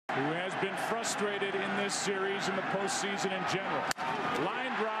been frustrated in this series in the postseason in general. Line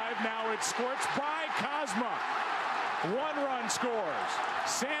drive, now it squirts by Kozma. 1 run scores.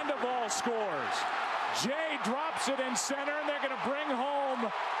 Sandoval scores. Jay drops it in center, and they're going to bring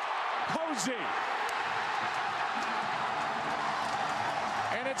home Posey.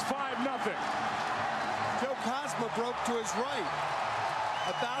 And it's 5-0. Joe Kozma broke to his right.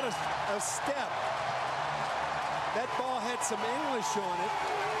 About a step. That ball had some English on it.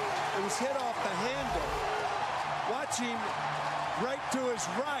 It was hit off the handle. Watch him right to his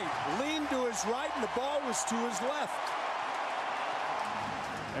right. Lean to his right, and the ball was to his left.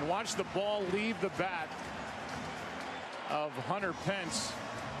 And watch the ball leave the bat of Hunter Pence.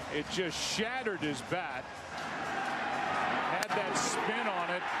 It just shattered his bat. Had that spin on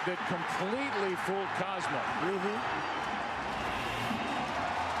it that completely fooled Kozma.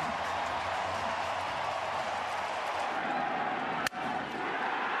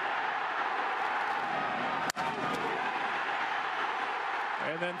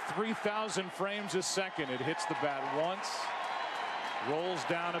 And then 3,000 frames a second. It hits the bat once, rolls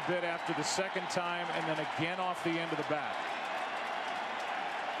down a bit after the second time, and then again off the end of the bat.